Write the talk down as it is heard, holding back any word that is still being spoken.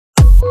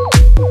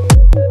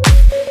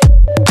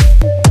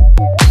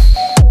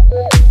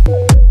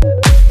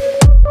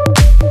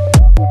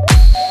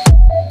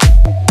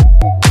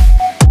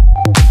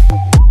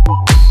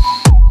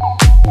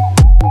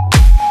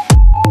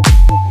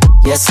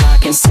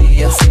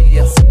see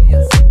ya.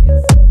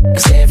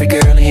 'Cause every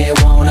girl in here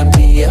wanna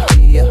be ya.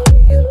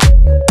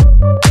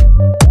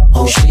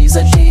 Oh, she's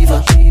a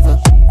diva.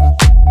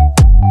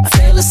 I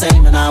feel the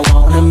same and I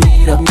wanna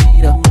meet her.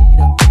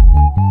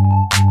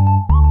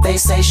 They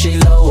say she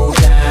low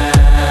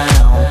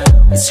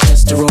down, it's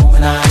just a room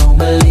and I don't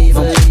believe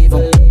them.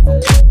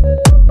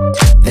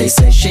 They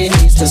say she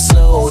needs to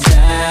slow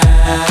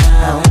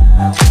down,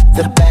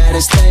 the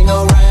baddest thing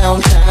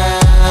around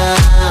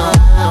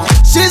town.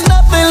 She's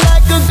nothing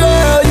like a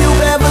girl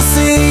you've ever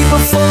seen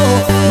before,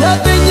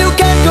 nothing you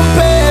can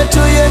compare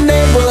to your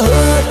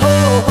neighborhood.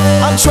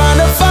 I'm trying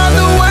to find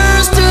the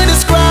words to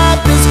describe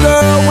this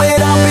girl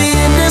without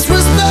being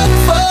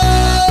disrespectful.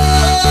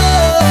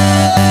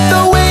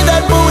 The way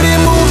that booty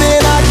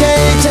moving, I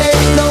can't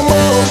take no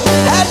more.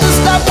 Had to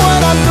stop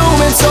what I'm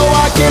doing so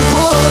I can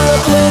pull her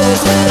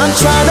close. I'm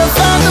trying to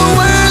find the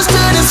words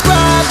to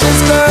describe this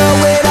girl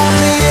without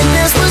being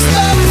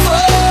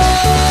disrespectful.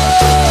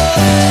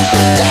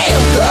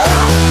 Damn girl,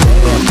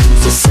 damn,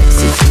 you's a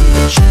sexy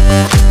bitch,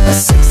 a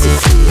sexy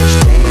bitch.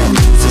 Damn,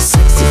 you's a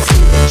sexy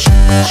bitch.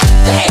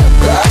 Damn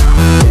girl,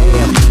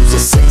 damn, you's a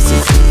sexy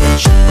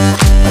bitch,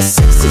 a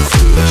sexy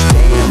bitch.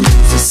 Damn,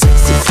 you's a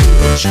sexy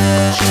bitch.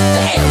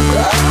 Damn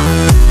girl.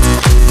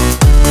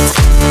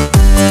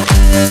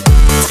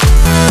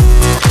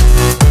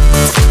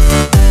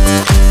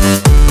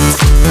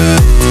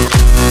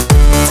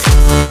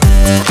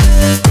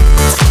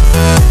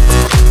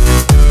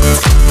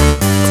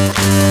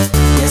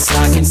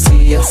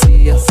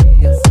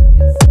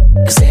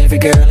 Cause every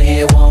girl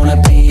here wanna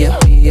be ya.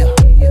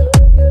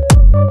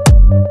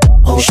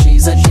 Oh,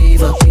 she's a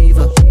diva.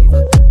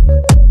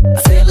 I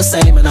feel the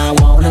same and I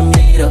wanna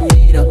meet her.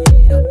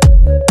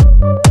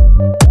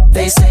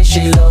 They say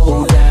she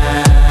low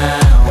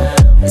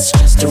down, it's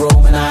just a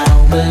room and I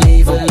don't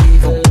believe them.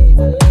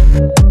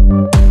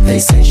 They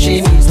say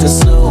she needs to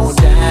slow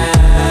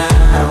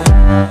down,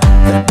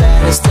 the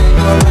baddest thing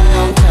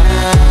around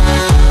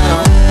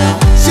town.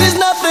 She's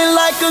nothing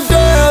like a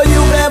girl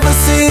you've ever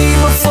seen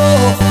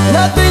before,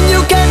 nothing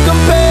you can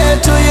compare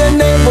to your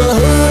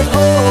neighborhood.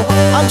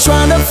 I'm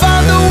trying to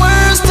find the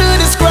words to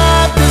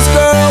describe this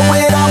girl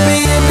without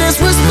being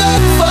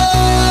disrespectful.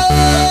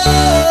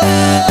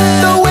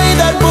 The way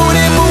that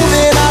booty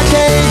moving, I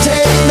can't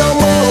take no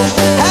more.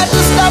 Had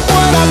to stop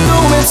what I'm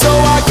doing so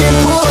I can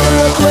pull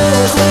her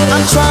close.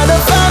 I'm trying to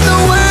find the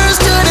words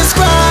to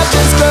describe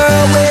this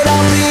girl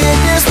without being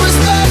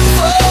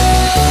disrespectful.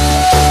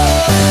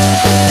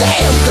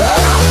 Damn girl,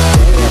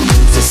 damn,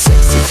 you's a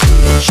sexy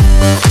bitch,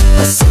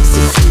 a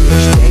sexy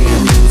bitch.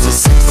 Damn, you's a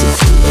sexy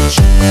bitch.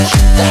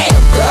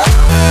 Damn girl,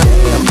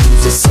 damn,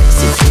 you's a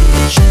sexy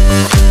bitch,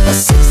 a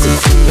sexy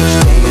bitch.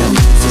 Damn,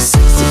 you's a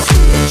sexy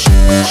bitch.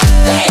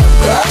 Damn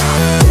girl,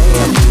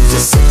 damn, you's a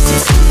sexy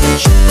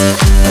bitch,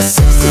 a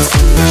sexy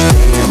bitch.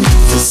 Damn,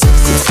 you's a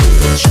sexy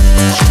bitch.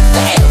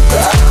 Damn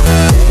girl,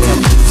 damn,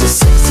 you's a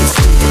sexy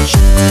bitch,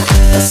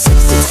 a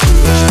sexy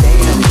bitch.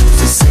 Damn,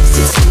 you's a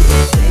sexy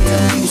bitch.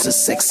 Damn, you's a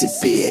sexy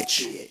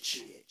bitch.